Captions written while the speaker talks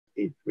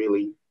it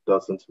really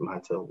doesn't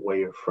matter where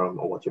you're from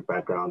or what your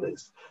background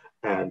is.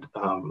 And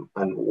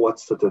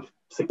what's sort of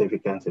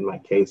significant in my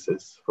case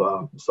is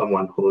for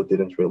someone who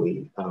didn't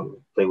really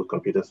play with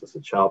computers as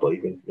a child or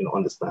even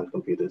understand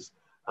computers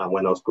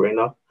when I was growing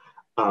up.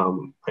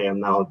 I am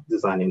now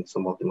designing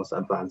some of the most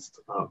advanced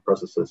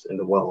processors in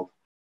the world.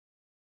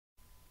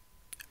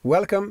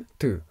 Welcome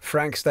to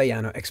Frank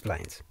Stajano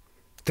Explains.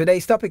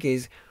 Today's topic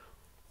is,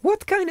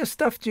 what kind of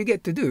stuff do you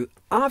get to do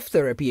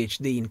after a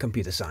PhD in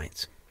computer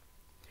science?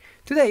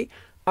 Today,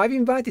 I've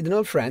invited an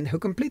old friend who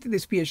completed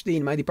his PhD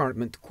in my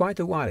department quite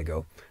a while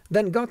ago,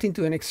 then got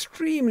into an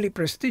extremely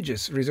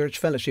prestigious research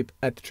fellowship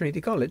at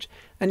Trinity College,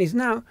 and is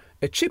now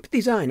a chip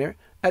designer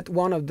at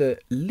one of the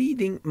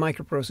leading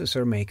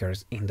microprocessor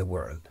makers in the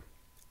world.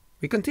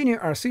 We continue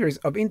our series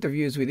of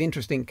interviews with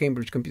interesting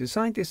Cambridge computer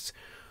scientists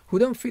who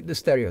don't fit the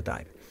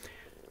stereotype.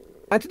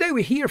 And today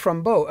we hear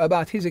from Bo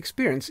about his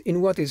experience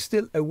in what is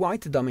still a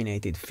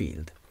white-dominated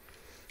field.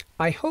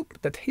 I hope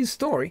that his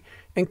story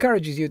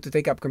encourages you to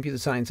take up computer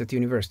science at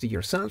university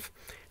yourself,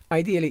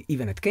 ideally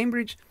even at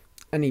Cambridge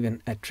and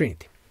even at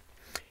Trinity.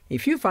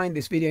 If you find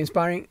this video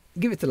inspiring,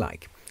 give it a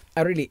like.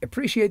 I really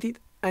appreciate it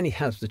and it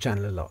helps the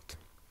channel a lot.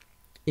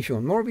 If you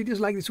want more videos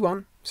like this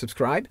one,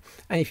 subscribe,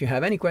 and if you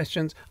have any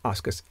questions,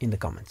 ask us in the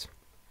comments.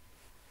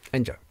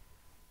 Enjoy.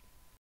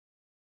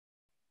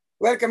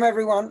 Welcome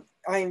everyone.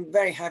 I'm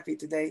very happy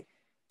today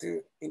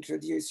to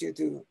introduce you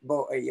to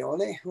Bo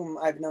Eyole, whom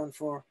I've known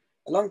for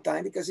a long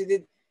time because he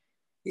did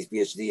his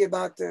PhD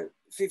about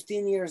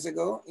 15 years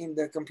ago in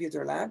the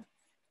computer lab.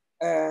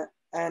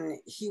 And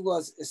he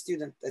was a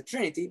student at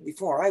Trinity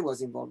before I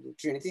was involved with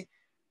Trinity.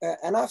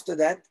 And after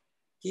that,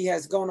 he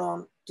has gone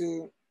on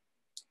to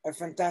a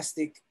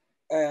fantastic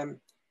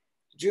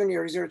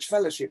junior research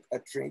fellowship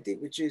at Trinity,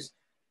 which is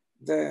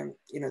the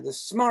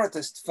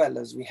smartest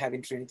fellows we have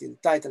in Trinity. The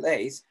title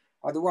A's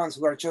are the ones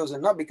who are chosen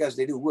not because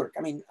they do work.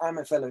 I mean, I'm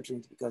a fellow at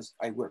Trinity because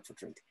I work for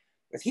Trinity,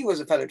 but he was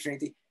a fellow at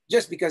Trinity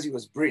just because he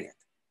was brilliant.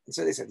 And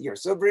so they said, you're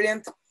so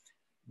brilliant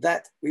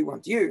that we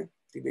want you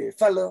to be a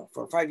fellow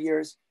for 5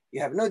 years. You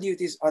have no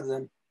duties other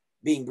than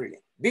being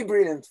brilliant. Be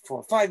brilliant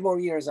for 5 more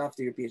years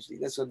after your PhD.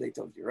 That's what they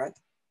told you, right?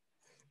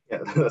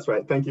 Yeah, that's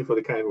right. Thank you for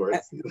the kind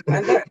words.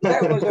 And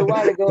that was a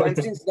while ago. And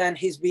since then,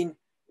 he's been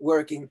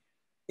working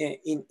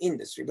in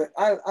industry. But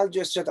I'll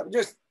just shut up.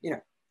 Just,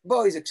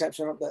 Bo is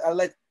exceptional, but I'll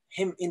let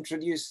him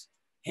introduce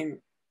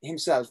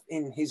himself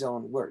in his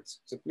own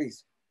words. So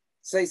please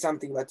say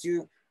something about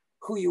you,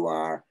 who you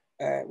are,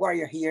 why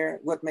you're here,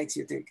 what makes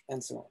you tick,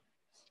 and so on.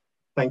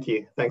 Thank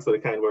you. Thanks for the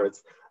kind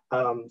words.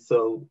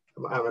 So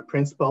I'm a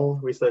principal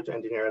research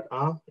engineer at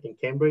R in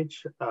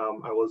Cambridge.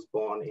 I was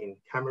born in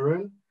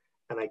Cameroon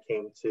and I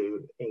came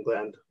to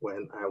England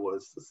when I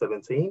was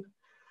 17.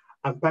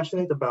 I'm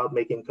passionate about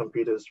making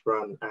computers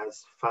run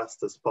as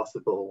fast as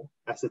possible.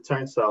 As it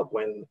turns out,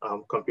 when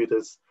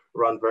computers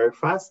run very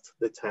fast,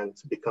 they tend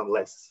to become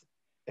less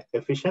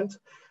efficient.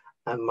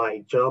 And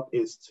my job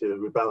is to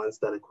rebalance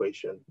that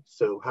equation.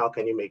 So how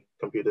can you make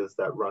computers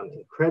that run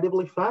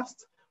incredibly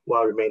fast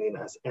while remaining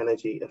as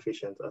energy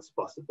efficient as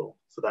possible?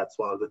 So that's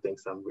one of the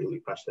things I'm really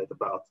passionate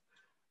about.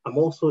 I'm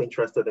also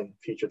interested in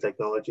future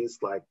technologies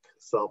like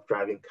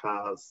self-driving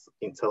cars,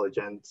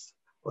 intelligent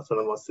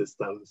autonomous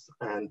systems.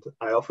 And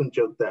I often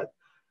joke that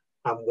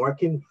I'm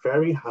working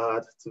very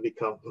hard to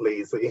become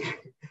lazy.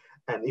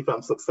 And if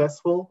I'm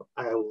successful,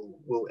 I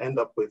will end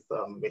up with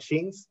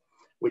machines,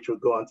 which will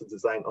go on to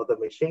design other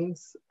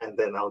machines. And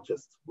then I'll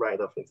just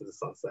ride off into the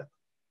sunset.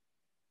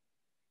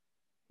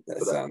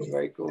 That sounds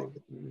very cool.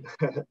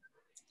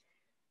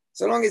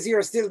 So long as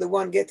you're still the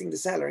one getting the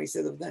salary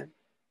instead of them.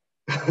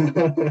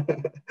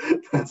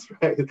 That's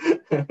right.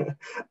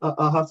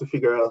 I'll have to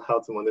figure out how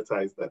to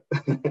monetize that.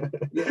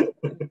 Yeah.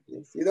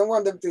 Yes. You don't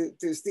want them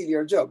to steal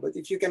your job, but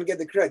if you can get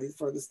the credit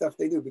for the stuff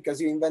they do because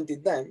you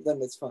invented them, then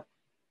that's fine.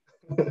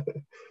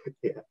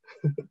 Yeah.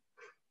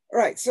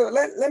 Right. So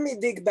let me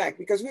dig back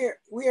because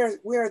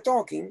we are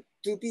talking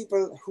to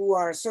people who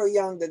are so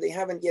young that they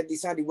haven't yet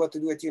decided what to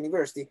do at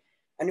university,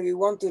 and we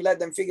want to let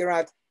them figure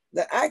out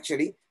that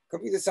actually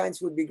computer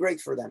science would be great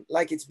for them,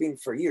 like it's been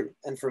for you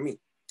and for me,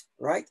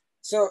 right?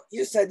 So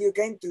you said you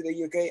came to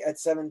the UK at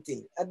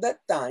 17. At that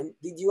time,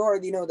 did you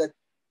already know that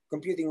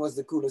computing was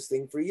the coolest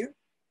thing for you?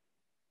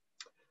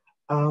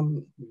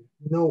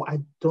 No, I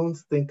don't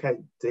think I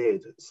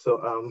did.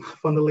 So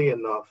funnily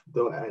enough,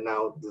 though I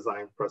now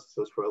design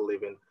processors for a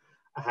living,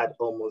 I had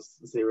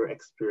almost zero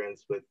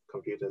experience with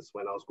computers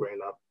when I was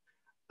growing up.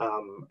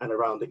 And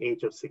around the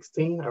age of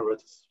 16, I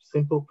wrote a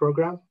simple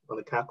program on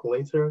a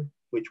calculator,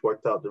 which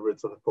worked out the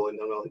roots of a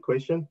polynomial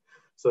equation.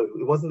 So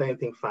it wasn't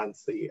anything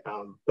fancy,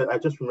 but I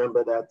just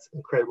remember that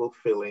incredible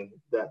feeling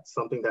that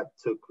something that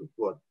took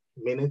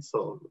minutes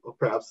or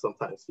perhaps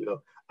sometimes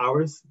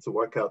hours to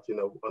work out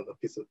on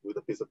with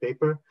a piece of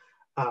paper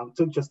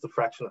took just a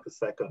fraction of a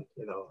second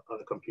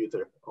on a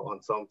computer or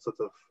on some sort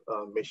of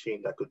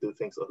machine that could do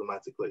things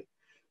automatically.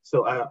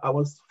 So I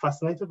was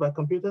fascinated by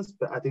computers,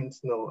 but I didn't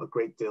know a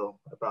great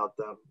deal about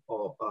them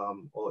or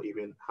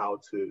even how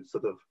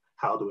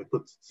do we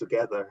put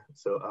together.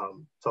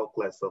 So talk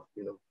less of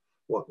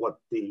what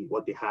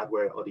the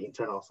hardware or the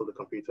internals of the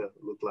computer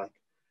looked like.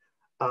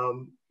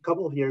 A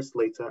couple of years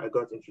later, I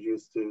got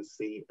introduced to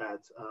C at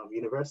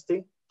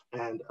university,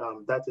 and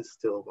that is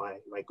still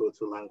my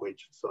go-to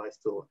language. So I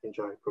still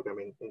enjoy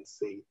programming in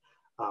C.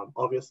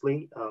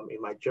 Obviously,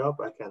 in my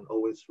job, I can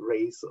always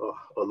raise or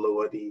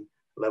lower the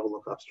level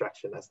of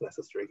abstraction as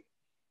necessary.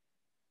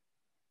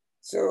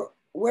 So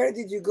where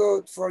did you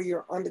go for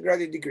your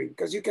undergraduate degree?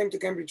 Because you came to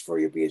Cambridge for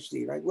your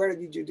PhD, right? Where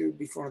did you do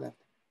before that?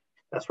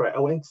 That's right. I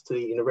went to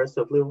the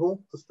University of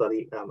Liverpool to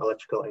study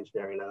electrical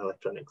engineering and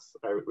electronics.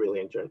 I really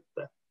enjoyed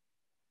that.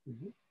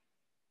 Mm-hmm.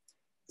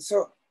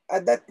 So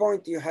at that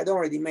point, you had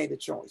already made a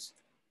choice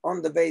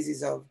on the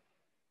basis of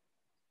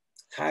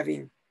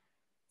having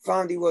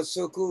found it was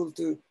so cool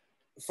to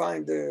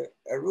find a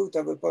root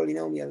of a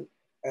polynomial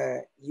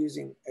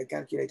using a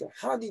calculator.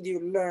 How did you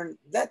learn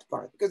that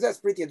part? Because that's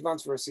pretty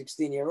advanced for a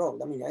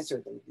 16-year-old. I mean, I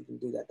certainly didn't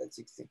do that at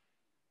 16.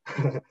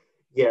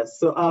 Yes,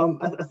 so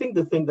I think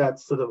the thing that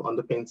sort of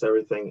underpins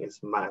everything is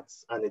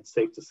maths, and it's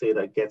safe to say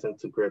that getting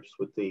to grips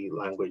with the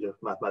language of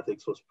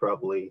mathematics was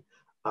probably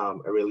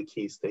a really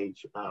key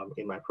stage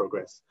in my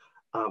progress.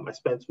 I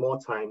spent more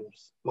time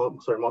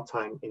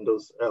in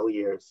those early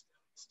years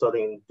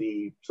studying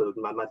the sort of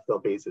mathematical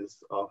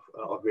basis of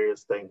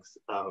various things,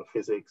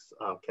 physics,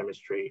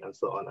 chemistry, and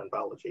so on, and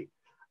biology.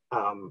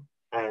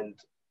 And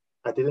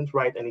I didn't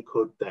write any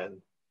code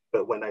then,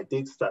 but when I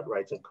did start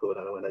writing code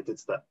and when I did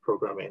start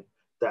programming,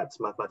 that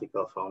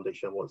mathematical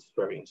foundation was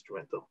very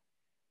instrumental.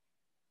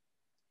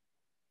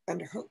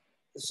 And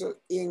so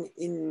in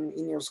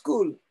your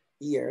school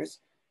years,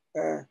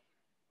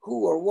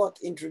 who or what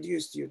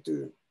introduced you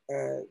to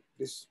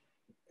this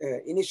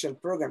initial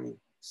programming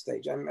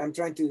stage? I'm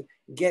trying to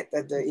get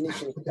at the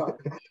initial start.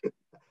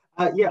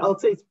 Yeah, I'll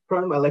say it's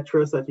probably my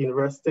lecturers at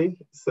university.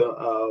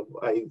 So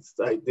I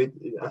did,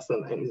 as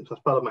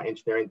part of my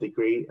engineering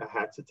degree, I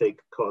had to take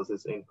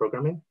courses in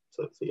programming.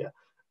 So yeah.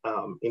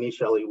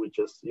 Initially, we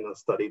just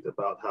studied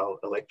about how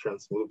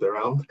electrons moved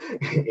around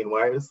in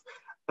wires,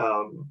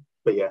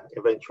 but yeah,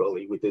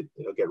 eventually we did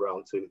get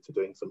around to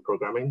doing some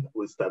programming.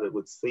 We started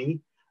with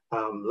C.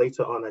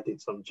 Later on, I did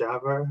some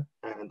Java,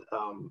 and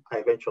I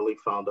eventually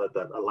found out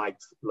that I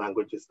liked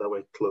languages that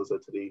were closer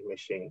to the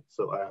machine.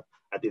 So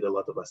I did a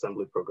lot of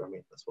assembly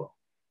programming as well.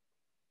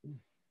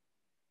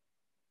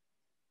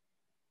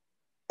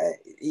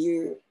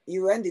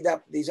 You ended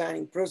up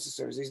designing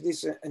processors. Is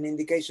this an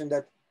indication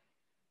that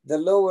the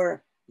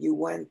lower you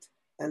went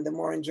and the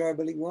more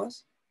enjoyable it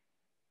was?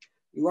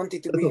 You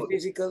wanted to be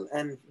physical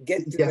and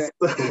get to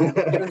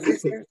the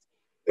transistors?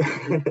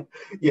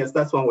 Yes,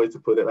 that's one way to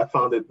put it. I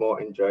found it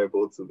more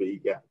enjoyable to be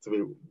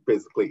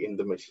basically in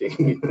the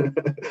machine.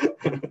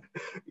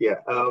 Yeah,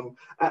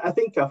 I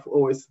think I've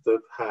always sort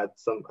of had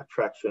some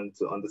attraction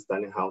to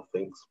understanding how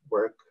things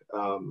work.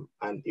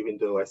 And even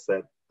though I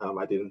said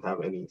I didn't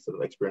have any sort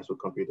of experience with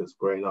computers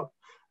growing up,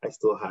 I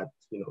still had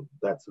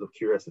that sort of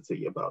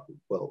curiosity about,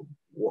 well,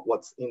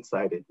 what's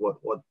inside it,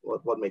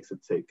 what makes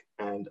it tick,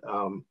 and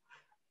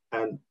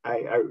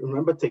I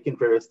remember taking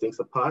various things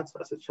apart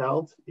as a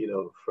child,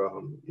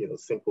 from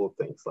simple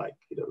things like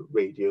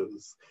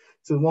radios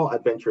to more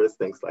adventurous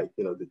things like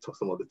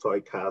some of the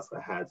toy cars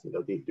I had,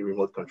 the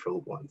remote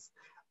controlled ones,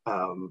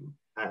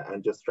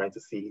 and just trying to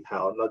see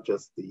how not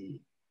just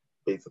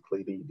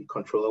basically the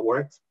controller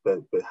worked,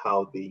 but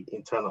how the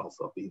internals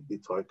of the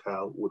toy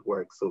car would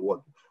work. So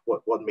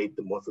what made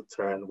the motor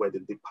turn? Where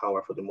did the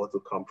power for the motor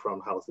come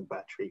from? How's the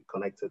battery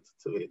connected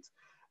to it?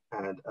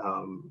 And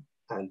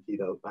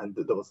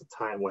there was a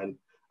time when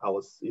I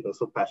was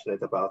so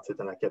passionate about it,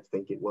 and I kept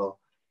thinking, well,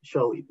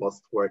 surely it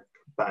must work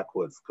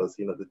backwards, because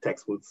the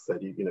textbooks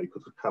said you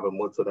could have a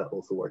motor that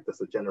also worked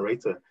as a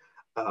generator.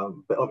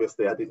 But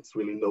obviously, I didn't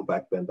really know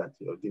back then that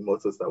the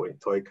motors that were in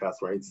toy cars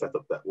weren't set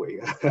up that way,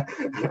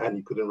 and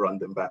you couldn't run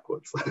them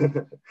backwards.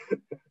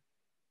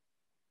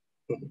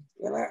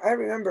 Well, I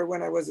remember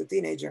when I was a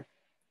teenager,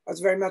 I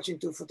was very much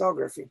into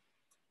photography,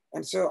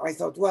 and so I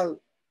thought, well,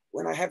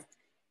 when I have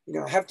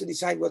to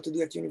decide what to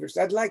do at university,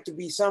 I'd like to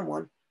be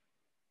someone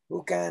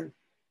who can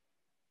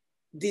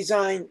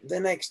design the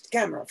next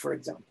camera, for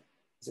example.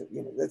 So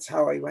that's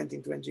how I went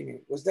into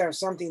engineering. Was there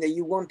something that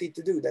you wanted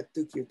to do that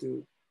took you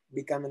to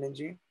become an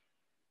engineer?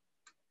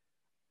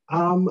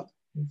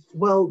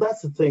 Well,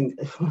 that's the thing.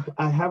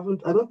 I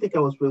don't think I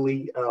was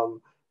really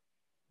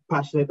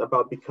passionate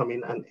about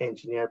becoming an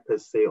engineer per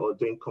se, or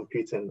doing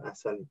computing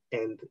as an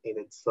end in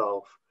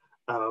itself.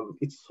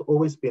 It's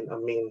always been a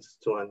means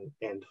to an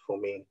end for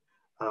me.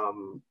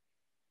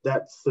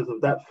 That's sort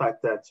of that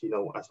fact that,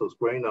 as I was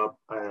growing up,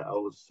 I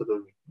was sort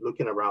of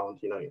looking around,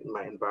 in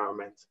my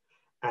environment,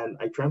 and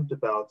I dreamt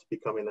about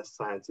becoming a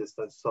scientist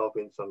and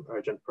solving some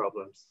urgent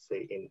problems,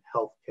 say in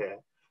healthcare.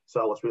 So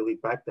I was really,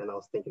 back then I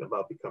was thinking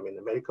about becoming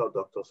a medical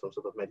doctor, some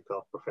sort of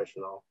medical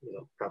professional,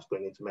 perhaps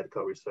going into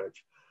medical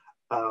research.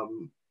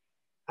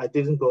 I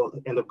didn't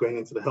end up going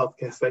into the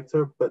healthcare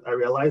sector, but I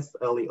realized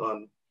early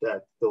on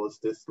that there was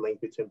this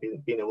link between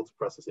being able to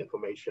process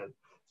information.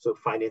 So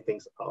finding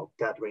things out,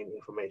 gathering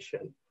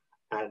information,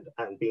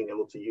 and being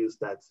able to use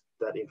that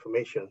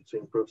information to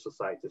improve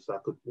society. So I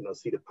could,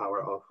 see the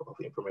power of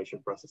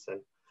information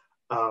processing.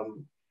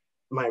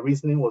 My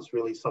reasoning was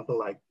really something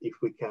like, if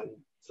we can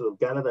sort of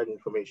gather that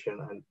information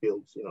and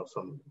build,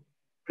 some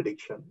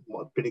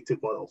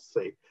predictive models,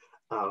 say,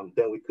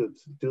 then we could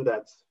do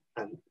that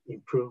and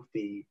improve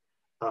the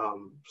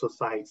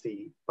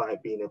society by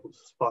being able to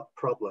spot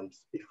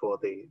problems before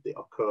they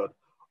occurred,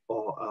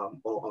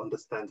 or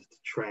understand the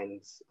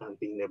trends and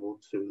being able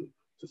to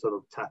sort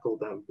of tackle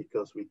them,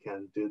 because we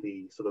can do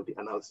the sort of the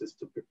analysis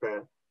to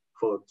prepare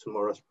for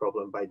tomorrow's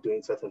problem by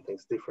doing certain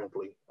things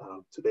differently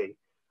today.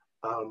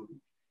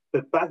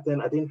 But back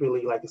then, I didn't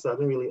really, like I said, I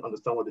didn't really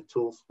understand what the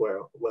tools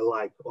were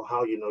like, or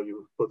how,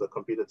 you put a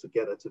computer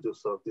together to do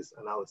sort of this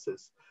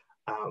analysis.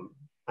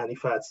 And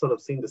if I had sort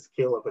of seen the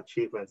scale of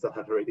achievements that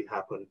had already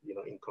happened,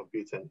 in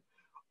computing,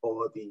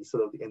 or the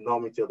sort of the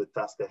enormity of the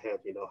task ahead,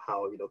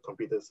 how,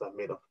 computers are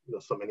made of,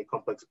 so many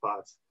complex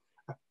parts,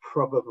 I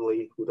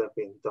probably would have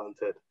been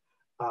daunted.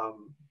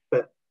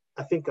 But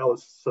I think I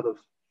was sort of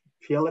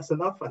fearless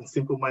enough and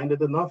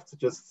simple-minded enough to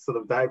just sort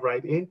of dive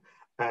right in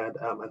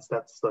and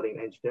start studying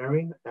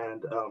engineering.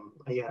 And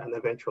and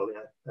eventually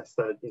I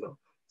started,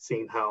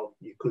 seeing how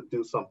you could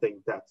do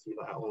something that,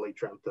 I only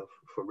dreamt of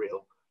for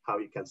real, how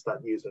you can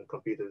start using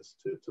computers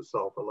to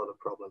solve a lot of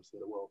problems in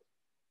the world.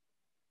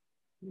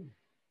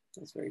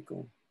 That's very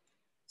cool.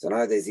 So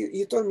nowadays,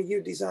 you told me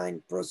you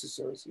design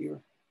processors.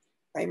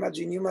 I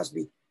imagine you must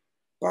be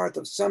part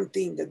of some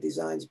team that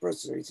designs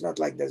processor. It's not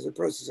like there's a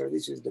processor,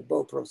 this is the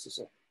Bo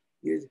processor.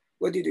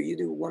 What do you do? You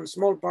do one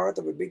small part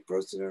of a big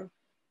processor?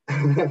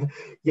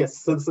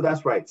 Yes, so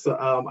that's right. So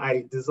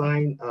I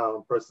design I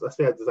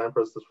say I design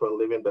processors for a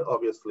living, but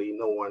obviously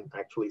no one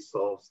actually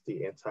solves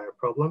the entire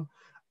problem.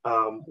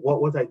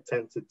 What I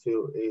tend to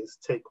do is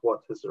take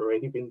what has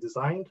already been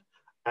designed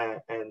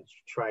and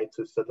try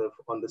to sort of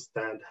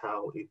understand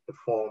how it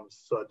performs.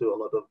 So I do a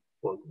lot of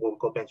what we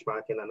call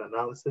benchmarking and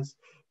analysis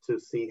to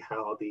see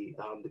how the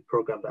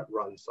program that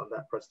runs on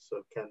that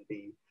processor can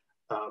be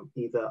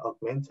either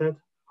augmented,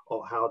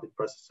 or how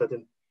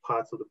certain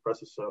parts of the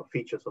processor,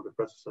 features of the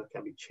processor,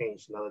 can be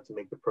changed in order to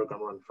make the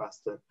program run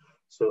faster.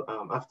 So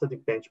after the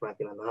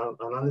benchmarking and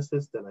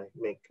analysis, then I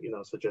make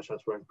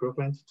suggestions for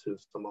improvement to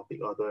some of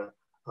the other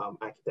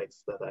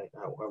architects that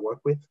I work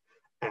with.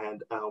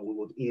 And we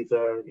would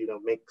either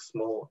make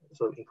small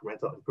sort of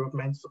incremental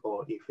improvements,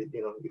 or if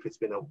it's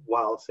been a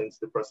while since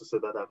the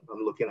processor that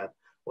I'm looking at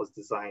was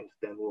designed,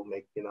 then we'll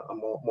make a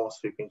more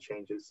sweeping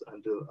changes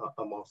and do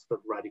a more sort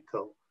of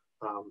radical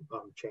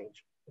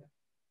change. Yeah.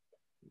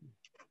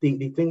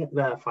 The thing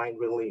that I find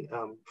really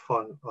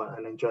fun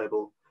and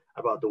enjoyable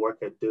about the work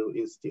I do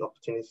is the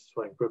opportunities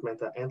for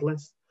improvement are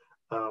endless.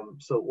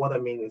 So what I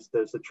mean is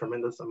there's a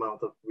tremendous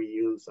amount of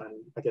reuse,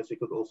 and I guess you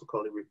could also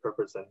call it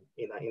repurposing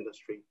in our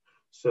industry.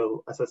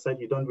 So as I said,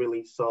 you don't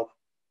really solve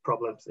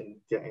problems in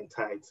their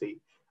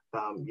entirety.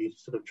 You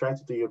sort of try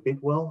to do your bit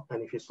well,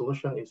 and if your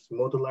solution is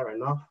modular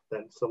enough,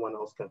 then someone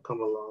else can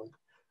come along,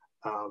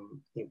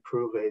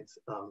 improve it,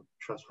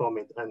 transform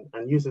it,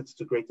 and use it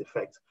to great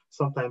effect,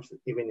 sometimes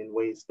even in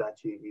ways that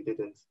you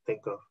didn't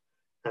think of.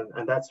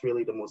 And that's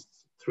really the most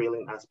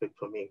thrilling aspect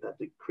for me, that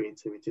the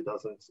creativity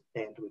doesn't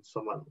end with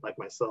someone like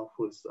myself,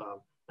 who's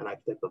an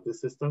architect of these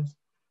systems,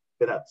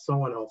 but that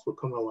someone else will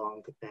come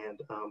along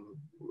and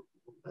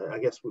I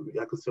guess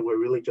I could say we're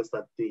really just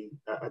at the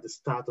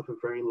start of a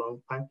very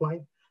long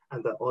pipeline,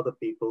 and that other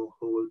people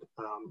who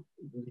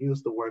would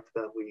use the work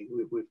that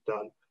we've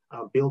done,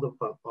 build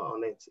up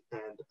on it,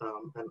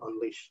 and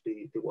unleash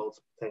the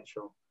world's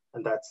potential.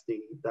 And that's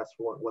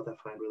what I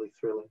find really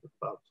thrilling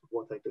about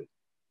what I do.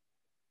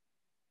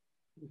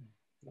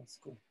 That's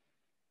cool.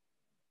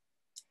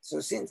 So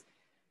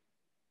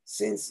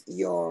since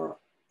you're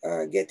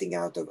getting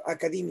out of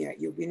academia,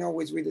 you've been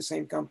always with the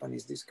same company,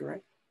 is this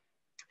correct?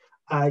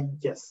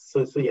 Yes.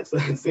 So yes.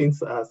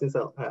 since I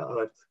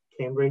left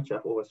Cambridge,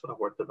 I've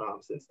worked at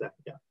ARM since then.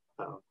 Yeah.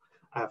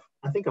 I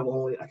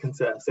can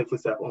safely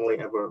say I've only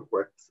ever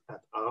worked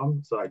at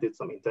ARM. So I did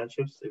some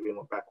internships even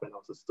back when I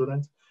was a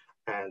student,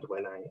 and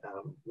when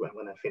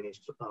I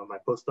finished my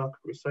postdoc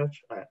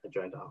research, I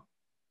joined ARM,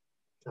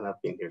 and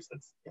I've been here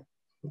since. Yeah.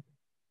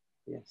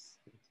 Yes.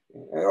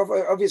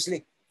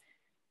 Obviously,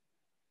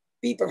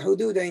 people who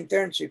do the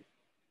internship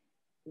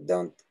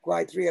don't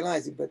quite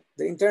realize it, but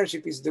the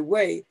internship is the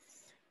way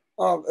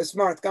of a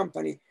smart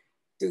company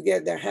to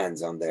get their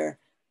hands on their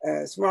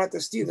smarter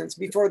students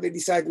before they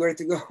decide where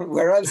to go,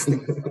 where else to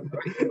go.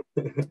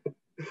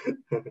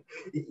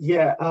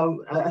 Yeah,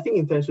 I think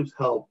internships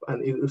help,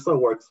 and it sort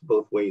of works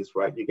both ways,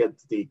 right? You get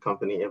the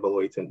company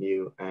evaluating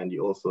you, and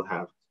you also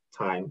have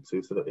time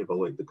to sort of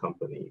evaluate the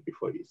company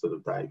before you sort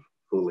of dive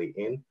fully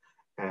in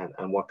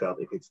and work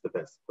out if it's the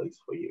best place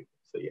for you.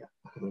 So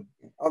yeah.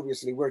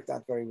 Obviously worked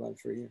out very well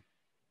for you.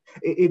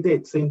 It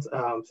did. Since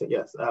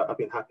yes, I've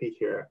been happy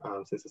here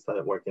since I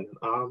started working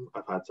in ARM.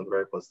 I've had some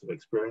very positive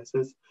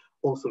experiences.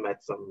 Also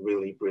met some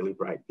really, really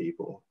bright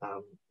people.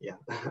 Yeah,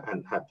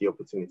 and had the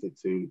opportunity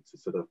to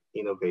sort of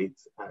innovate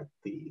at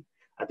the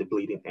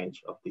bleeding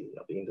edge of the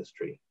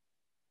industry.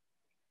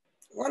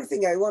 one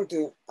thing I want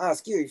to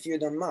ask you, if you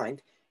don't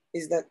mind,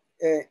 is that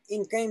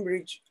in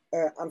Cambridge,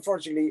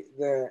 unfortunately,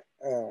 the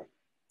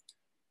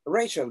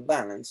racial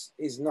balance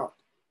is not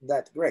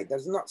that great.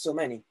 There's not so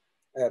many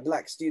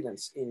Black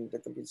students in the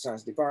computer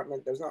science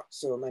department. There's not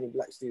so many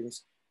Black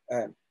students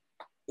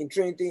in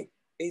Trinity.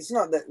 It's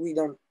not that we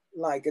don't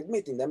like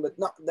admitting them, but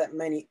not that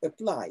many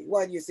apply.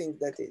 Why do you think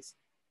that is?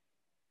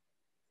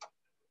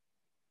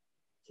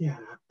 Yeah,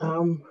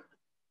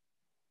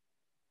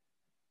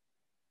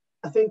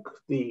 I think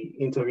the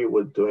interview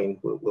we're doing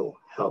will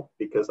help,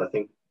 because I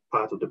think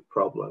part of the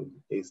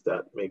problem is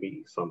that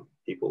maybe some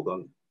people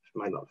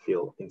might not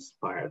feel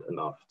inspired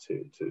enough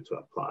to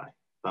apply.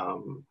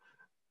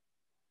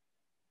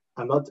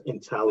 I'm not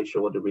entirely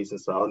sure what the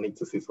reasons are. I'll need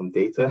to see some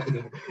data,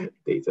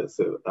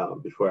 so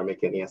before I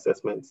make any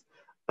assessments.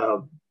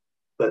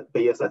 But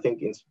yes, I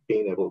think it's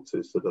being able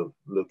to sort of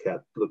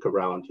look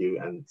around you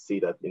and see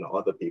that, you know,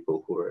 other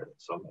people who are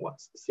somewhat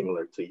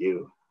similar to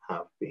you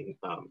have been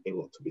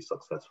able to be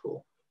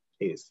successful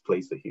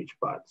plays a huge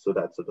part. So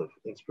that's sort of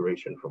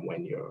inspiration from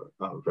when you're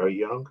very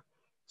young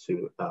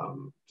to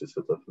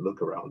sort of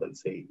look around and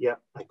say, yeah,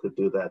 I could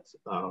do that,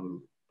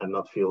 and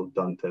not feel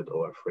daunted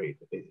or afraid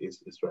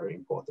is very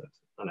important.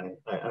 And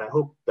I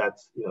hope that,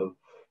 you know,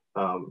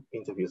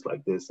 interviews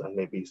like this and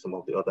maybe some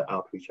of the other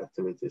outreach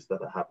activities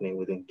that are happening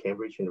within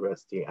Cambridge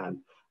University and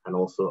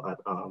also at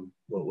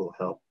will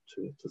help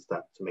to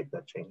start to make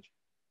that change.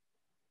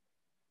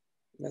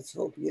 Let's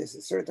hope. Yes,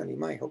 it's certainly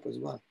my hope as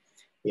well.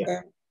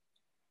 Yeah.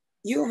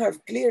 You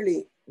have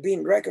clearly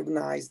been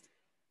recognized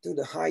to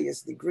the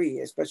highest degree,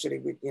 especially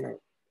with, you know,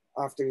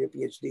 after your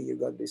PhD, you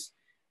got this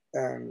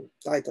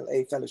Title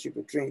A fellowship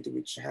at Trinity,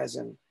 which has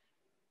an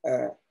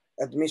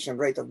admission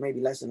rate of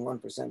maybe less than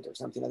 1% or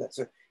something like that.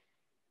 So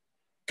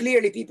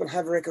clearly people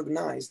have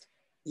recognized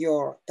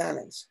your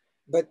talents,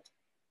 but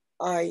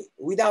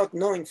without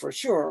knowing for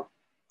sure,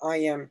 I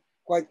am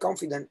quite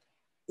confident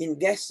in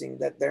guessing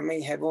that there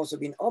may have also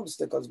been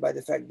obstacles by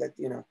the fact that,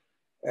 you know,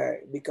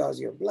 because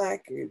you're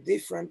Black, you're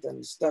different,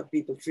 and stop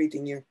people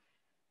treating you.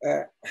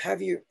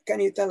 Can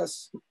you tell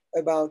us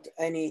about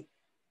any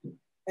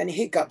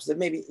hiccups that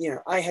maybe, you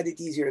know, I had it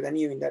easier than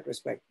you in that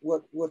respect?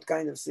 What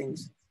kind of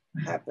things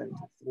happened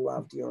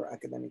throughout your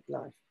academic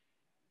life?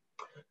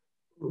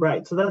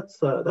 Right, so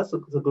that's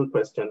a good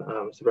question.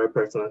 It's a very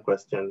pertinent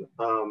question,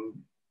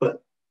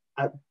 but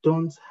I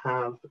don't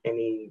have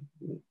any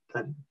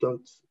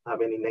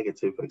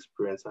negative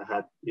experience. I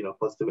had, you know,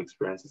 positive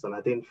experiences, and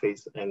I didn't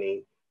face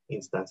any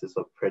instances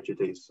of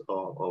prejudice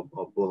or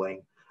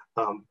bullying.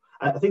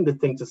 I think the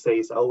thing to say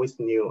is I always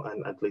knew,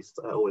 and at least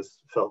I always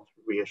felt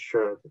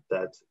reassured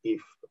that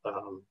if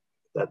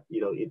that,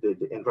 you know,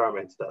 the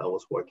environment that I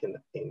was working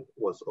in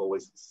was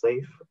always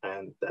safe,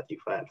 and that if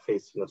I had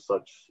faced, you know,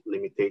 such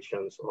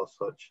limitations or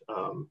such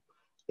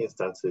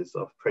instances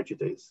of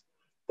prejudice,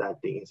 that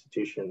the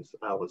institutions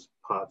I was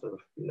part of,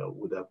 you know,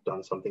 would have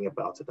done something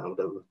about it and would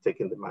have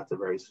taken the matter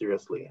very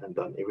seriously and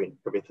done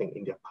everything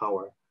in their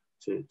power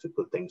to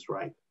put things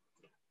right.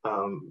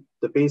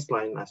 The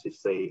baseline, as you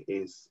say,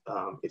 is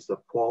a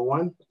poor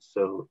one.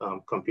 So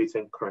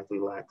computing currently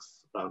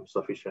lacks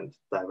sufficient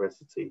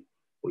diversity,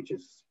 which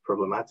is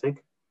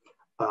problematic.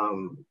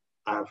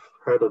 I've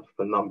heard of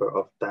a number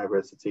of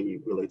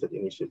diversity-related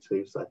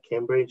initiatives at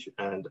Cambridge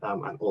and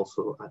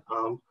also at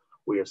ARM.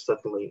 We are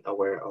certainly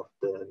aware of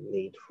the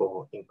need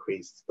for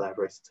increased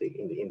diversity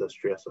in the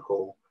industry as a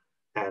whole,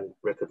 and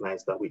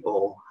recognize that we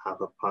all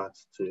have a part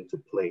to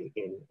play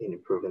in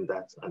improving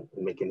that and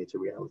making it a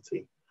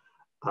reality.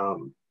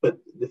 But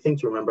the thing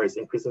to remember is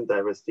increasing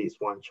diversity is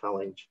one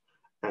challenge,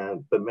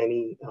 but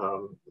many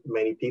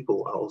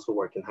people are also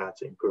working hard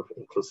to improve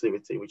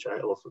inclusivity, which I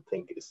also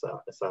think is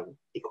an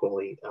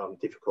equally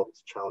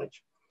difficult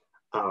challenge.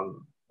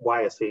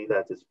 Why I say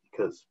that is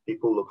because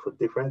people look for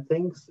different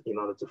things in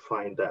order to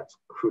find that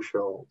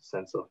crucial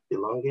sense of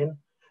belonging,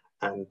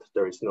 and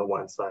there is no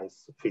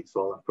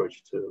one-size-fits-all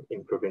approach to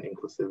improving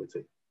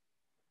inclusivity.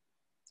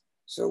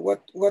 So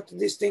what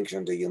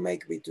distinction do you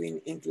make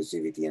between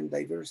inclusivity and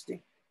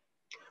diversity?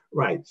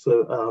 Right,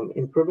 so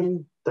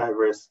improving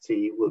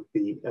diversity would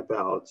be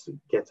about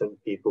getting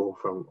people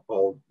from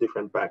all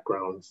different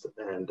backgrounds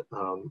and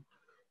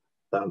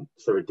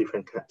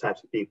different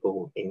types of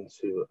people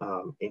into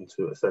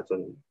a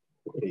certain,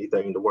 either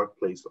in the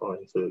workplace or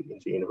into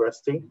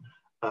university.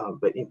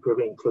 But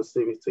improving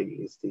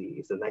inclusivity is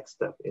the next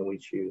step, in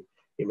which you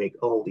make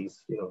all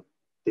these, you know,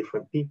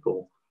 different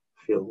people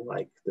feel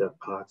like they're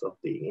part of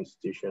the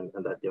institution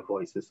and that their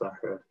voices are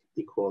heard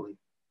equally.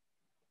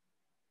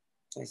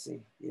 I see.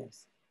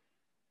 Yes.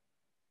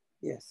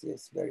 Yes.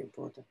 Yes. Very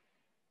important.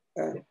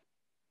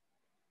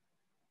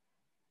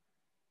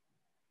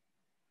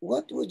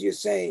 What would you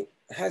say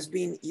has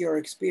been your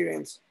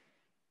experience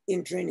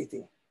in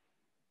Trinity?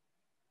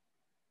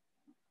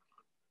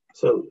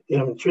 So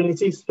in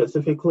Trinity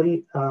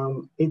specifically,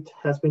 it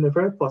has been a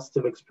very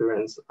positive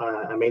experience.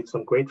 I made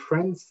some great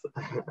friends.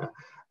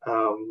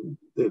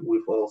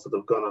 We've all sort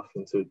of gone off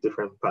into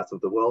different parts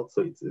of the world,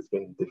 so it's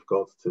been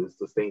difficult to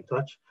stay in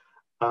touch.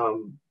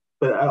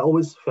 but I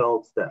always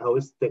felt that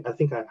I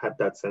think I had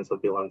that sense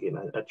of belonging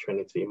at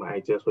Trinity. My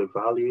ideas were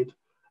valued.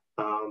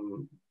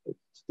 Um,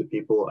 the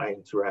people I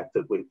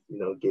interacted with,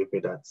 gave me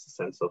that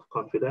sense of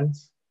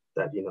confidence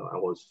that, I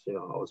was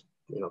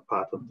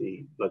part of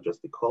not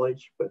just the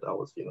college, but I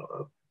was,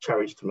 a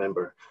cherished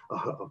member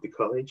of the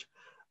college.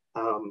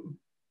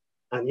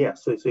 And yeah,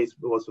 so it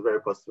was a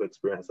very positive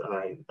experience.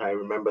 And I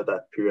remember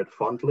that period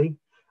fondly.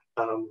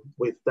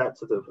 With that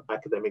sort of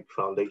academic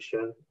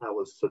foundation, I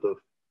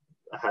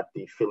had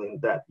the feeling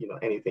that,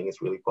 anything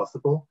is really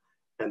possible,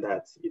 and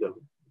that,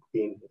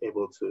 being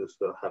able to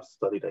sort of have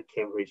studied at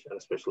Cambridge and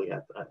especially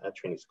at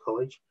Trinity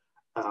College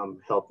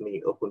helped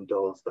me open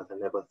doors that I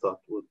never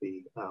thought would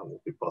be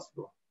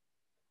possible.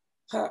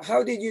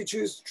 How did you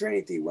choose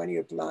Trinity when you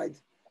applied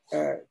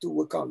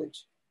to a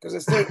college? Because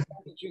there's still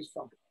to choose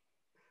from.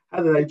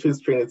 How did I choose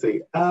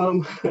Trinity?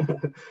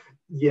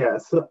 Yeah,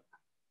 so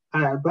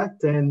back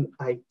then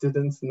I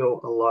didn't know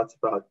a lot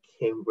about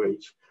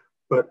Cambridge,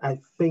 but I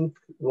think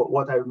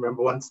what I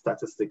remember, one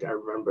statistic I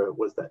remember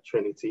was that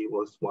Trinity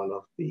was one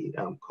of the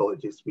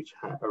colleges which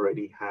had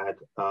already had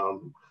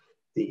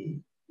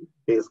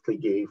basically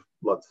gave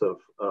lots of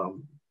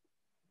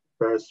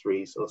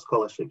bursaries or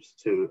scholarships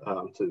to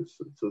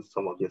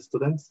some of their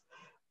students.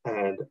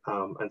 And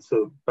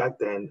so back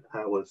then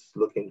I was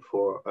looking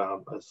for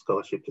a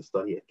scholarship to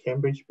study at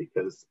Cambridge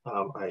because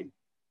I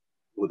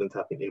wouldn't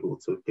have been able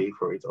to pay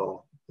for it,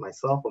 or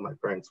myself or my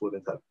parents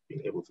wouldn't have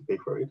been able to pay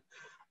for it.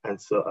 And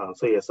so,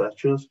 yes, I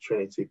chose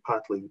Trinity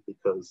partly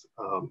because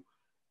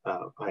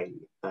I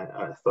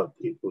thought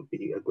it would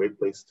be a great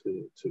place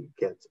to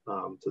get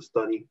to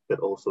study, but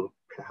also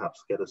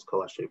perhaps get a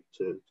scholarship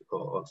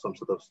or some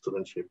sort of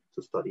studentship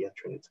to study at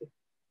Trinity.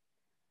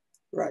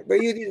 Right, but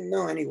you didn't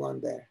know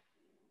anyone there.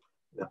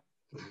 No.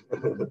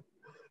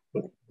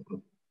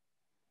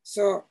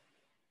 So,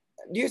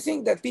 do you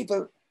think that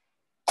people?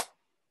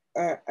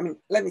 I mean,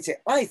 let me say,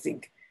 I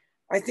think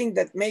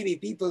that maybe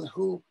people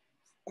who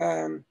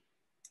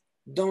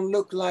don't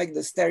look like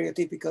the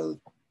stereotypical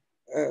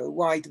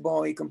white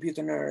boy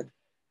computer nerd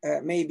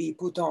may be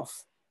put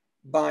off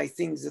by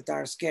things that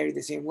are scary.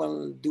 They say,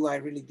 well, do I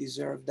really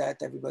deserve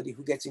that? Everybody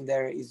who gets in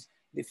there is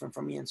different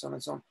from me, and so on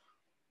and so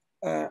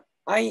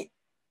on.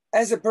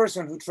 As a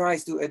person who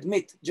tries to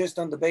admit just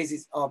on the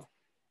basis of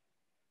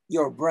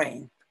your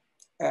brain,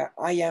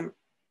 I am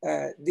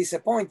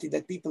disappointed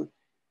that people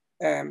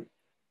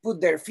put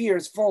their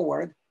fears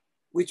forward,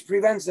 which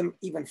prevents them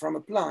even from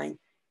applying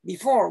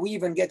before we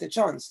even get a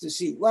chance to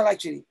see, well,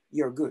 actually,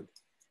 you're good.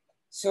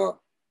 So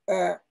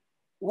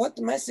what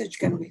message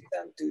can we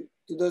send to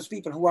those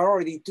people who are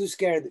already too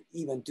scared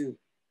even to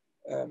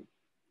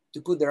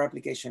put their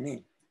application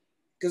in?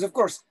 Because of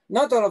course,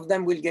 not all of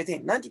them will get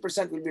in.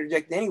 90% will be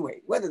rejected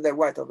anyway, whether they're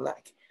white or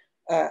black.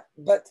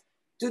 But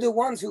to the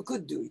ones who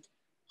could do it,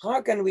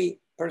 how can we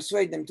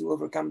persuade them to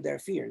overcome their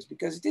fears?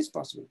 Because it is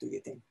possible to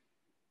get in.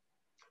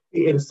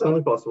 It is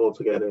certainly possible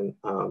to get in.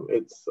 I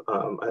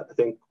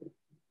think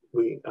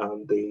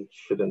the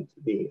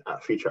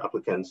future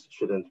applicants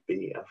shouldn't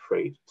be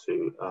afraid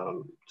to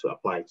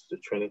apply to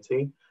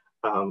Trinity.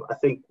 I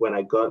think when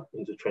I got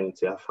into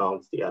Trinity, I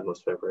found the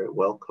atmosphere very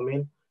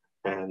welcoming,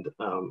 and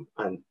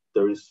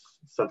there is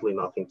certainly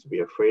nothing to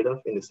be afraid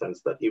of, in the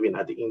sense that even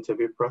at the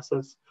interview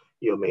process,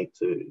 you're made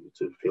to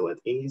feel at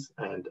ease,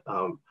 and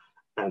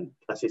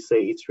as you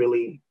say, it's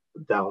really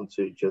down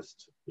to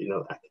just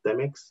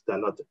academics. They're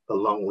not a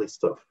long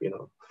list of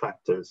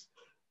factors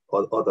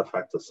or other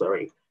factors,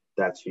 sorry,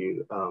 that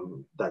you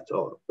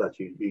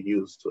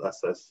use to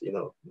assess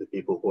the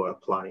people who are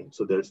applying.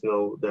 So there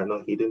are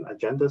no hidden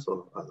agendas,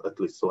 or at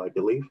least so I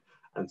believe,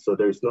 and so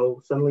there is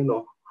certainly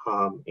no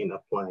harm in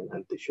applying,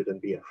 and they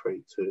shouldn't be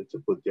afraid to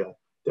put their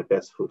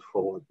best foot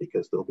forward,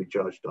 because they'll be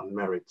judged on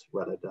merit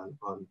rather than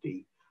on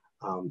the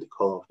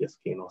color of their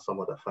skin or some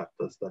other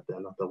factors that they're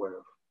not aware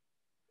of.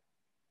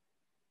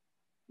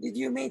 Did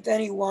you meet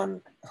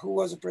anyone who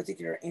was a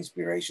particular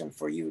inspiration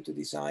for you to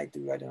decide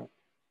to, I don't know,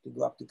 to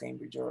go up to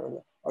Cambridge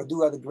or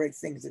do other great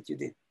things that you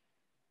did?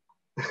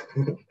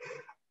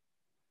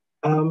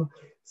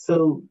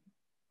 So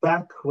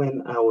back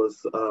when I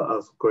was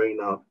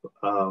growing up,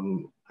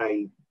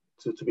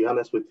 to be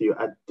honest with you,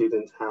 I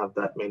didn't have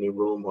that many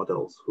role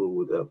models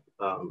who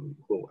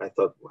I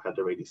thought had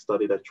already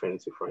studied at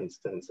Trinity, for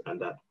instance, and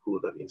that who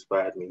would have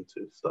inspired me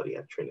to study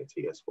at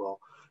Trinity as well.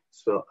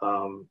 So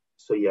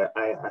yeah,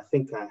 I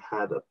think I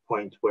had a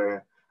point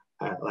where,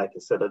 like I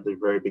said at the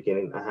very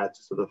beginning, I had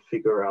to sort of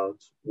figure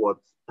out what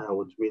I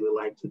would really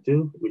like to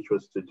do, which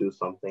was to do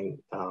something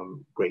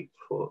great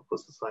for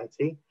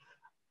society.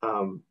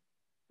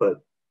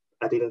 But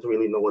I didn't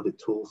really know what the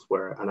tools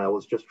were, and I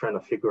was just trying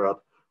to figure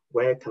out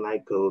where can I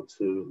go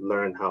to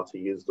learn how to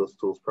use those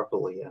tools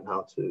properly and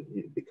how to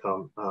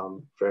become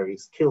very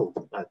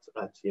skilled at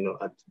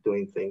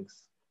doing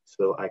things,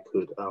 so I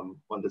could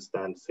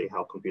understand, say,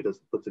 how computers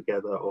are put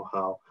together, or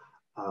how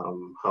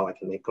I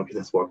can make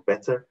computers work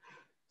better,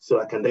 so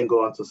I can then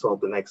go on to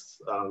solve the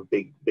next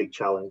big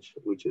challenge,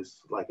 which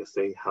is, like I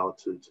say, how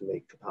to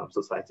make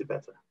society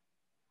better.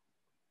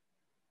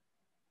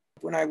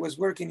 When I was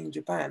working in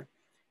Japan,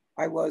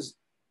 I was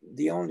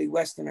the only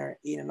Westerner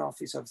in an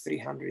office of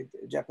 300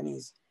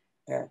 Japanese.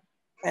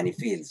 And it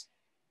feels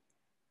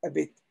a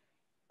bit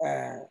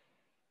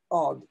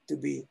odd to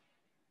be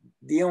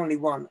the only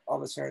one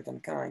of a certain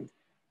kind.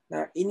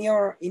 Now, in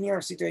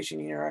your situation,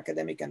 in your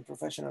academic and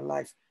professional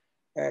life,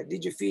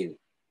 did you feel,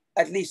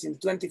 at least in the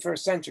 21st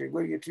century,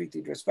 were you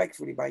treated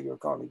respectfully by your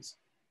colleagues?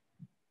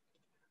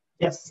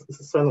 Yes,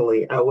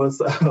 certainly. I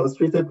was I was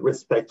treated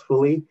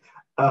respectfully.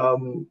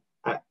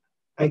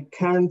 I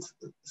can't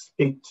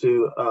speak to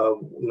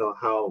you know,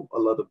 how a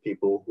lot of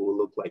people who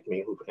look like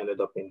me, who've ended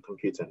up in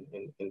computing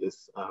in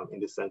this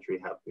century,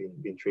 have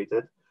been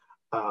treated.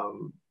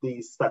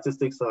 The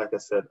statistics, like I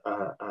said,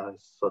 are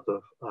sort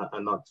of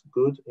are not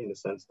good, in the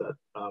sense that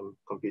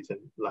computing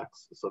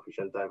lacks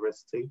sufficient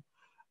diversity.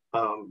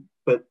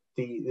 But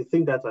the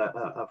thing that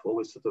I've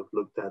always sort of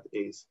looked at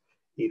is,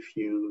 if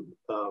you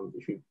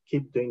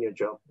keep doing your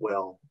job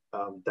well,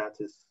 that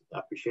is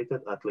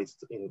appreciated. At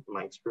least in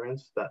my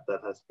experience, that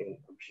has been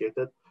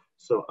appreciated.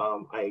 So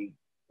I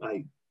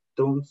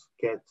don't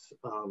get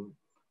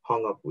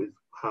hung up with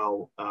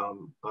how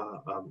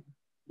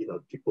you know,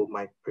 people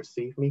might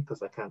perceive me,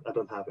 because I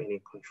don't have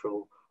any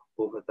control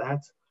over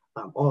that.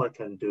 All I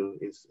can do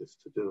is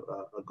to do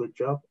a good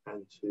job,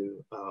 and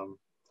to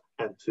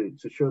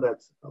show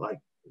that,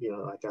 like, you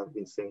know, like I've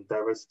been saying,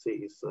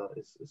 diversity is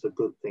a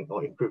good thing,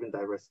 or improving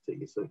diversity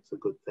is a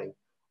good thing,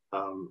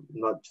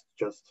 not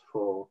just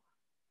for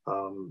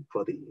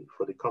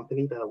the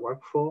company that I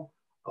work for,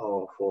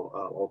 or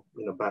or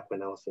you know, back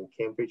when I was in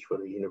Cambridge for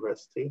the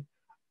university,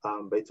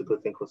 but it's a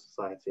good thing for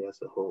society as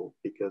a whole,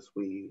 because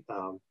we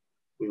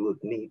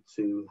would need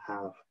to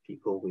have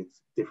people with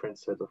different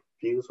set of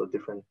views or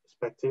different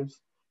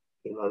perspectives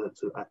in order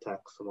to attack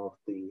some of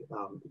the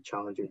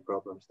challenging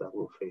problems that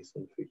we'll face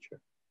in the future.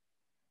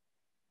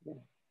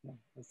 Yeah,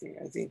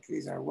 I think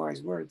these are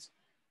wise words.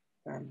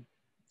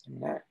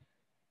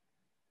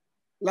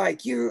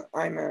 Like you,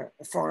 I'm a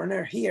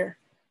foreigner here,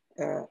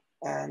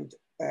 and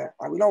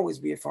I will always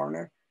be a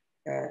foreigner,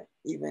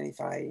 even if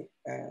I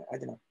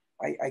don't know,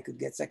 I could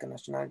get second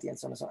nationality and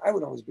so on and so on. I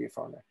would always be a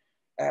foreigner,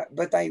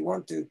 but I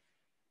want to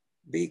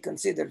be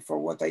considered for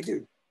what I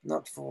do,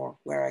 not for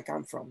where I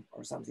come from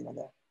or something like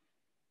that.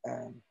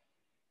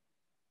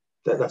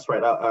 That's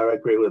right. I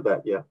agree with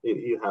that. Yeah,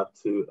 you have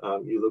to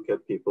you look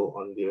at people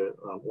on their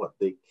what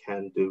they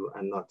can do,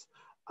 and not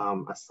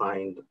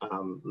assigned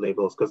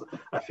labels, because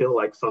I feel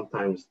like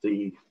sometimes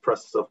the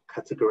process of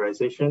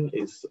categorization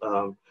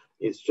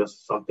is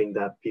just something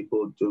that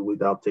people do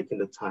without taking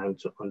the time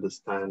to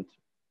understand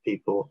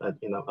people at,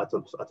 you know, at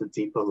a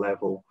deeper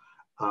level.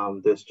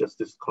 There's just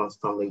this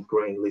constantly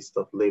growing list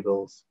of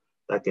labels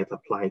that get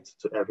applied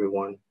to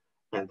everyone,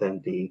 and then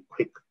the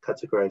quick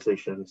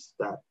categorizations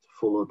that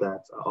follow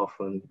that are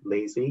often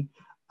lazy,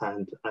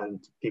 and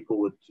people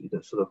would, you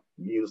know, sort of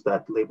use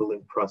that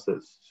labeling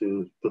process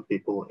to put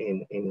people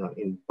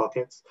in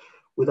buckets,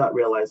 without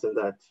realizing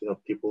that, you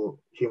know,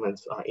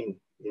 humans are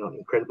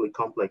incredibly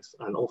complex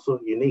and also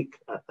unique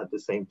at the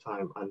same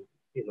time, and,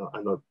 you know,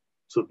 I know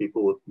two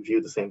people would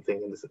view the same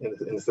thing in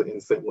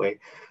the same way.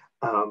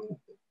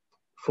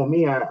 For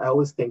me, I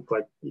always think,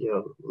 like,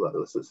 you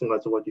know, similar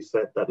to what you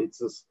said, that it's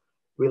just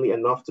really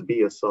enough to be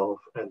yourself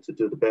and to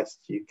do the best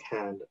you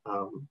can,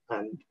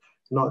 and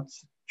not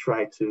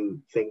try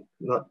to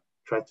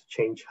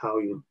change how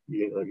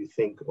you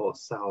think or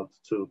sound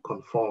to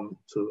conform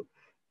to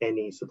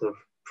any sort of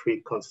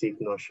preconceived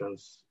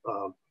notions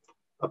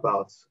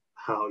about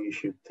how you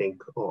should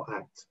think or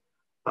act.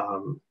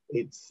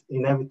 It's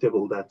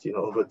inevitable that, you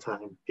know, over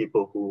time,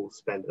 people who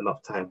spend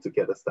enough time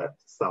together start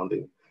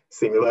sounding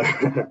similar.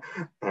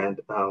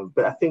 And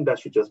but I think that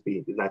should just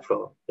be the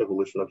natural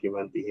evolution of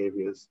human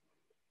behaviors.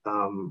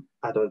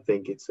 I don't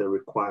think it's a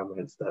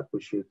requirement that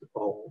we should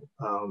all,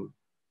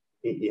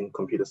 in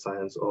computer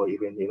science, or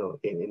even, you know,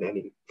 in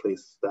any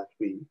place that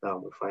we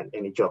find,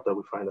 any job that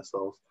we find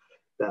ourselves,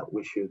 that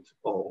we should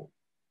all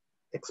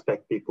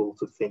expect people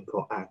to think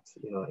or act,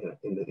 you know,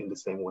 in the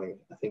same way.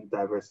 I think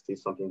diversity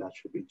is something that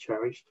should be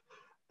cherished.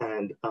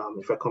 And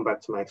if I come back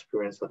to my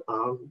experience at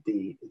ARM,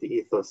 the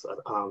ethos at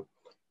ARM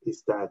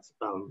is that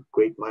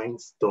great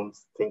minds don't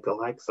think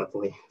alike,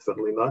 certainly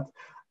not.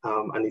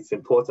 And it's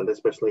important,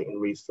 especially in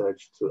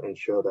research, to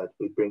ensure that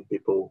we bring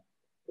people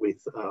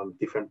with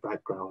different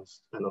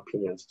backgrounds and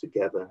opinions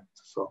together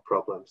to solve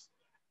problems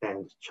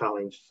and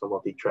challenge some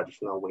of the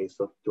traditional ways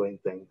of doing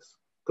things,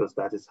 because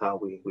that is how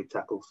we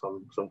tackle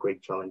some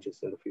great challenges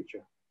in the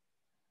future.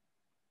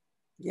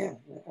 Yeah,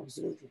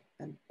 absolutely.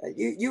 And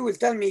you will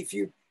tell me if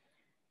you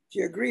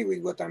agree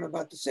with what I'm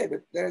about to say,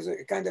 but there's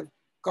a kind of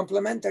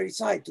complementary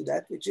side to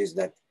that, which is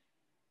that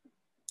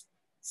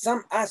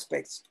some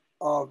aspects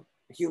of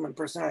human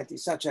personality,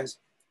 such as,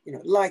 you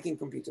know, liking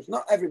computers.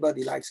 Not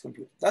everybody likes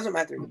computers. Doesn't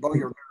matter if boy or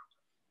girl.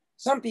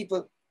 Some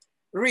people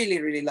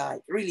really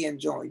like, really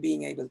enjoy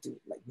being able to,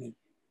 like me,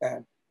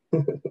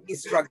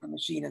 instruct the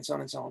machine and so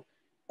on and so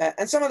on.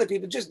 And some other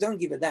people just don't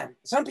give a damn.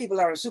 Some people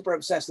are super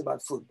obsessed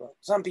about football.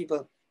 Some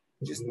people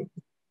just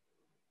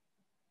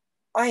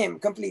I am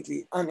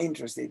completely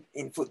uninterested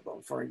in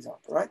football, for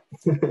example, right?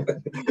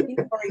 But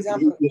for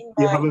example, you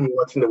haven't been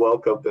watching the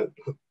World Cup then.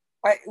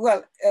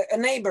 Well, a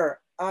neighbor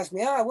asked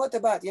me, what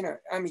about,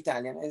 I'm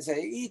Italian, and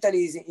say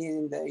Italy is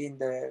in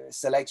the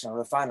selection or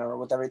the final or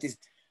whatever it is.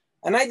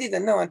 And I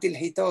didn't know until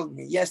he told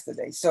me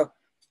yesterday. So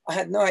I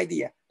had no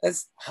idea.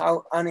 That's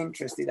how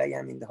uninterested I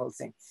am in the whole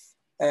thing.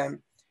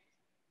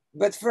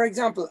 But for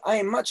example, I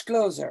am much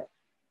closer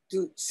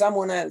to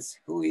someone else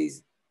who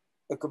is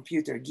a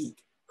computer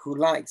geek, who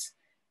likes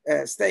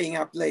staying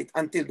up late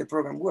until the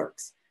program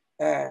works,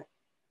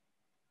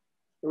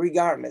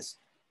 regardless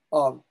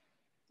of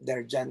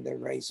their gender,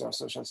 race, or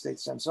social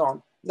status, and so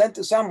on, than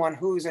to someone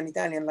who is an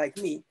Italian like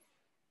me,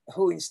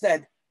 who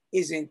instead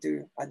is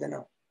into, I don't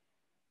know,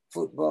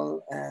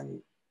 football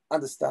and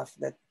other stuff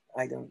that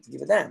I don't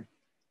give a damn.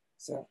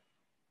 So,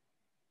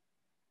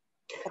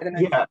 I don't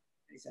know.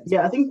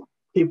 Yeah, I think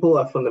people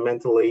are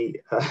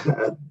fundamentally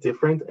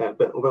different,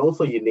 but we're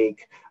also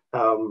unique.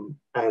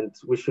 And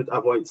we should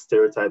avoid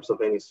stereotypes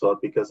of any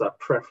sort because our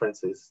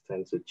preferences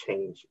tend to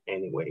change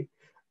anyway.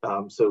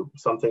 So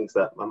some things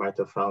that I might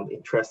have found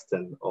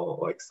interesting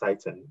or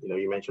exciting,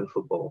 you mentioned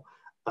football,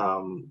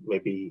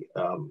 maybe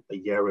a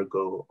year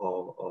ago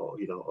or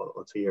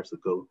 2 years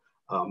ago,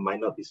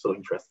 might not be so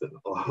interesting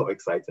or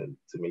exciting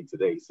to me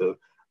today. So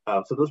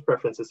those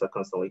preferences are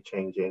constantly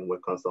changing. We're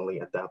constantly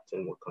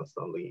adapting. We're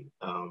constantly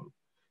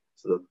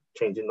sort of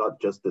changing not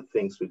just the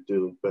things we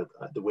do, but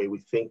the way we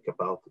think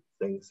about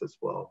things as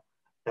well.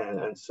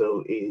 And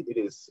so it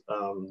is.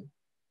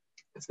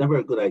 It's never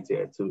a good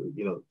idea to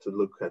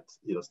look at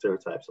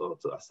stereotypes or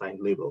to assign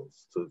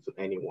labels to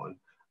anyone.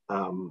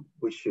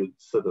 We should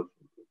sort of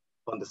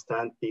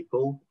understand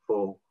people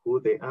for who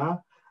they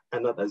are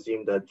and not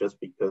assume that just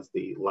because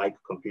they like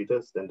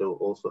computers, then they'll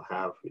also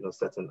have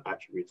certain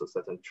attributes or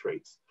certain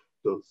traits.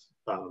 Those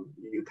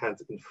you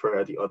can't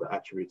infer the other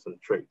attributes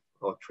and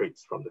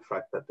traits from the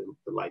fact that they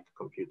like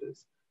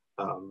computers.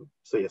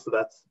 So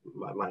that's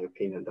my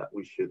opinion, that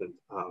we should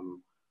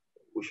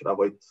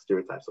avoid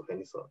stereotypes of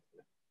any sort.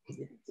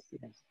 Yes,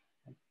 yes.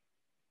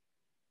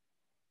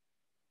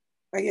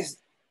 I guess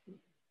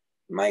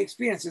my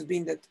experience has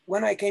been that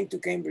when I came to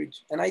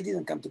Cambridge, and I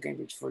didn't come to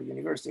Cambridge for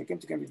university, I came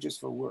to Cambridge just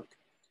for work.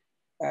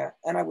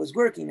 And I was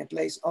working in a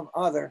place of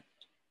other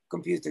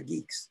computer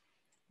geeks.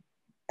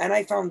 And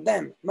I found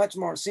them much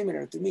more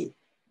similar to me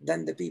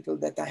than the people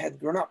that I had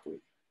grown up with,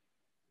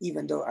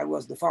 even though I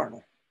was the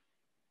foreigner,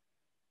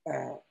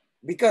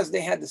 because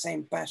they had the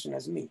same passion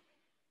as me.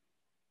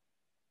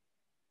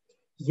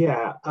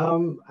 Yeah,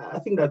 I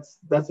think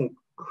that's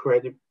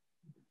incredible,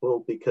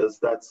 because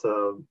that's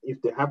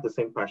if they have the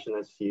same passion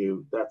as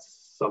you,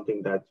 that's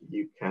something that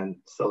you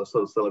can sort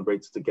of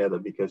celebrate together,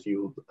 because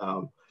you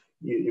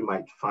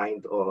might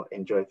find or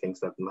enjoy things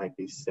that might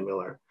be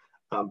similar.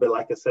 But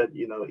like I said,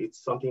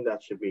 it's something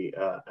that should be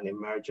an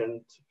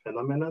emergent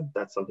phenomenon.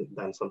 That's something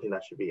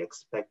that should be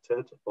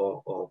expected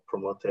or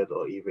promoted,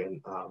 or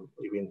even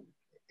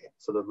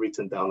sort of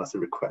written down as a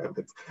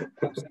requirement.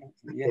 Absolutely,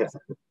 yes.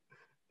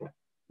 Yeah.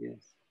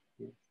 Yes,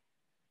 yes.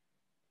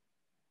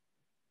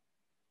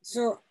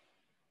 So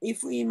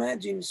if we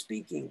imagine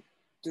speaking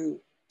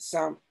to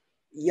some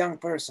young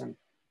person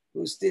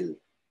who's still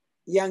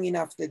young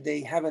enough that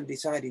they haven't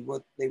decided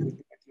what they will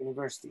do at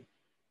university,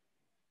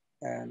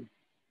 and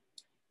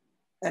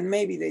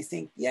maybe they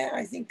think, yeah,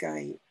 I think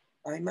I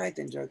might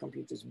enjoy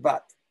computers,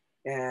 but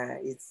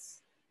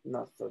it's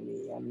not for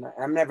me.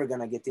 I'm never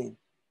gonna get in.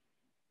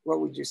 What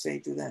would you say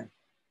to them?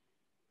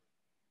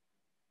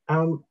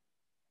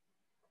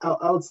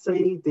 I would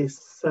say they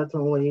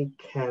certainly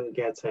can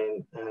get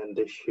in, and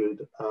they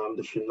should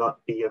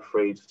not be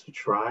afraid to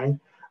try.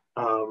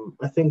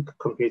 I think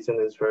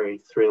computing is very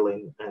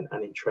thrilling and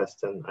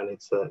interesting, and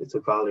it's a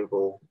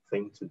valuable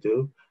thing to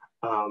do.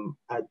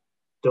 I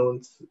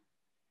don't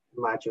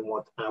imagine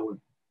what I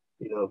would,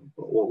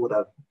 what would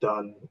I've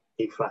done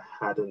if I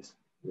hadn't,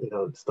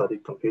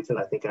 studied computing.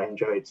 I think I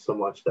enjoy it so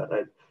much that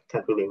I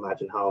can't really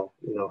imagine how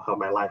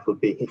my life would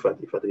be if I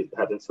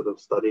hadn't sort of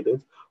studied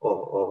it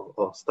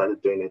or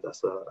started doing it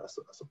as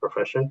a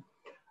profession.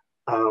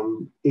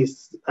 And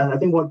I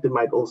think what they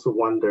might also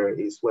wonder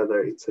is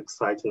whether it's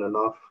exciting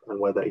enough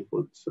and whether it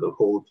would sort of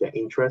hold their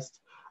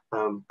interest,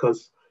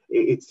 because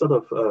it's sort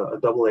of a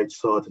double-edged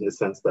sword in the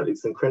sense that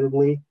it's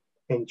incredibly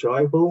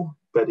enjoyable,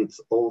 but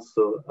it's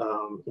also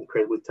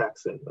incredibly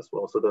taxing as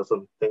well. So there's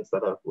some things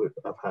that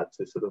I've had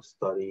to sort of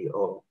study,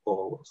 or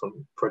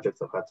some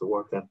projects I've had to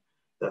work on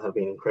that have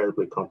been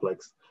incredibly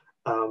complex.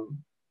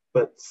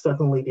 But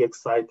certainly the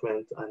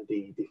excitement and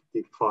the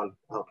fun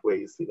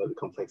outweighs the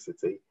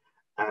complexity.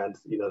 And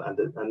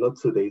and no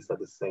 2 days are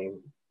the same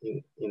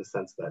in the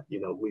sense that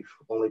we've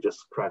only just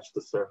scratched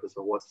the surface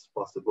of what's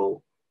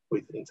possible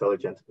with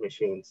intelligent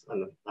machines,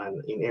 and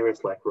in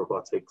areas like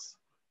robotics,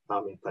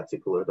 in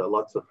particular, there are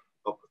lots of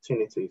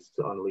opportunities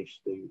to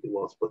unleash the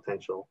world's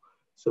potential.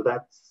 So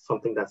that's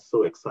something that's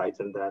so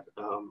exciting that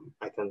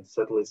I can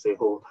certainly say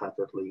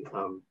wholeheartedly,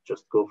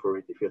 just go for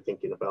it. If you're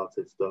thinking about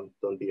it,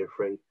 don't be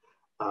afraid,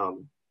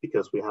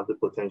 because we have the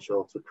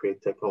potential to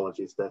create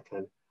technologies that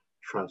can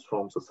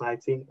transform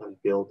society and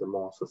build a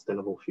more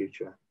sustainable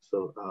future.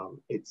 So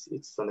it's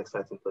an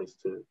exciting place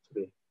to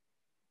be.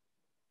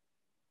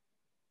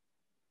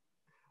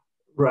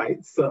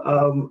 Right.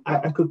 So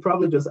I could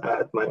probably just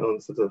add my own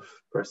sort of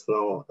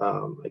personal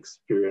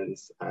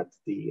experience at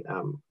the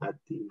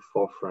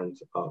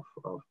forefront of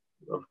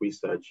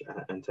research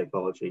and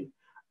technology.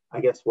 I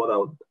guess what I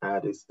would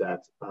add is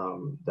that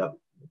that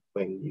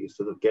when you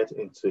sort of get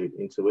into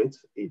it,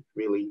 it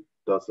really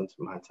doesn't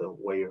matter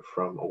where you're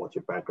from or what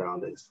your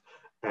background is.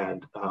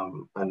 And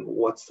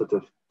what's sort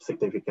of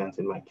significant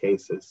in my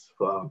case is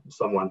for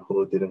someone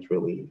who didn't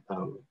really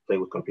play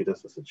with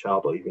computers as a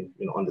child or even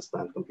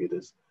understand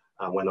computers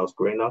when I was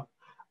growing up.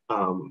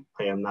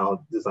 I am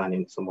now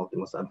designing some of the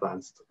most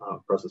advanced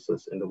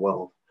processors in the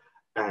world,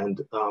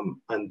 and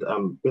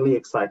I'm really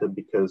excited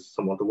because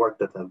some of the work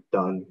that I've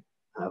done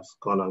has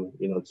gone on,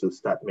 to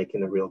start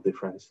making a real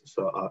difference.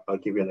 So I'll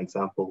give you an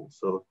example.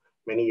 So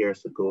many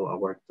years ago, I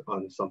worked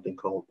on something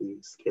called the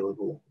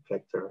scalable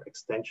vector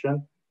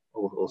extension,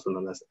 also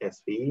known as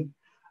SVE,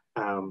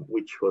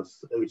 which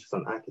is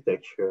an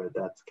architecture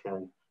that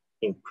can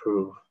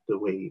improve the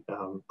way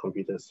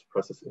computers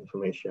process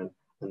information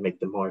and make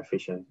them more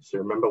efficient. So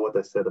remember what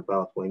I said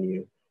about when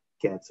you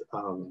get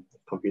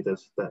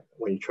computers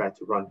when you try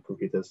to run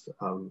computers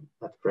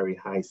at very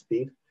high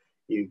speed,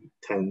 you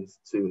tend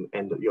to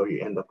end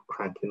up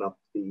cranking up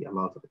the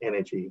amount of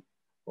energy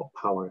or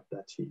power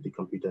that the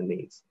computer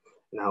needs.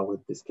 Now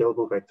with the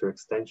scalable vector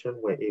extension,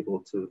 we're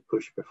able to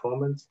push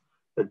performance,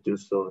 but do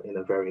so in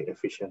a very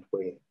efficient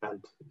way.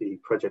 And the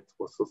project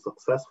was so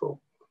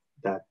successful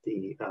that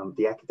the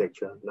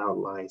architecture now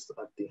lies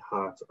at the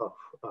heart of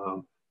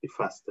the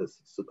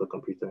fastest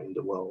supercomputer in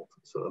the world.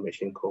 So a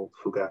machine called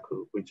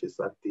Fugaku, which is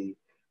at the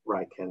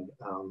Riken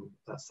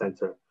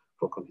Center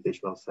for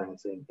Computational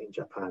Science in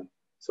Japan.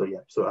 So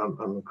yeah, so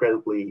I'm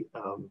incredibly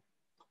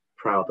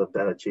proud of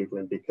that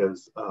achievement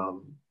because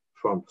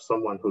from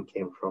someone who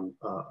came from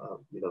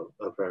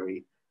a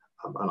very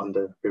an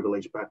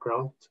underprivileged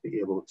background to be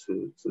able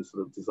to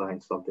sort of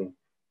design something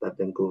that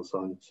then goes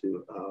on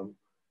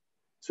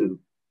to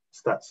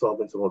start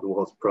solving some of the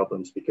world's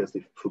problems, because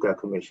the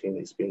Fugaku machine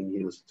is being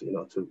used,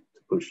 to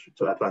push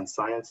to advance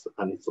science,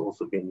 and it's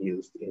also being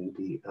used in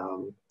the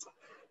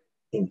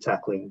in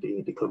tackling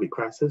the COVID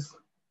crisis.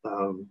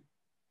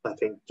 I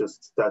think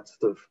just that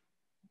sort of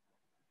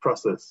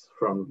process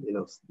from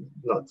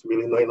not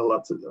really knowing a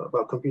lot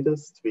about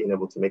computers to being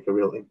able to make a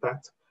real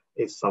impact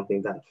is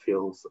something that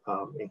feels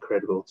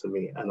incredible to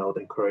me, and I would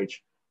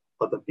encourage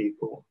other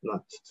people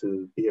not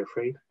to be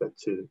afraid, but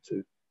to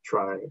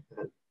try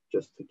and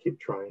just to keep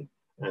trying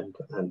and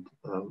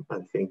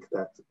think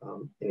that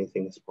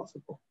anything is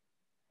possible.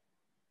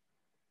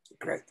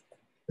 Great.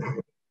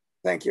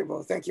 Thank you,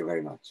 Bo. Thank you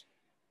very much.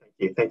 Thank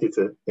you. Thank you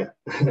too. Yeah.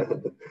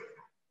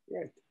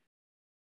 Great.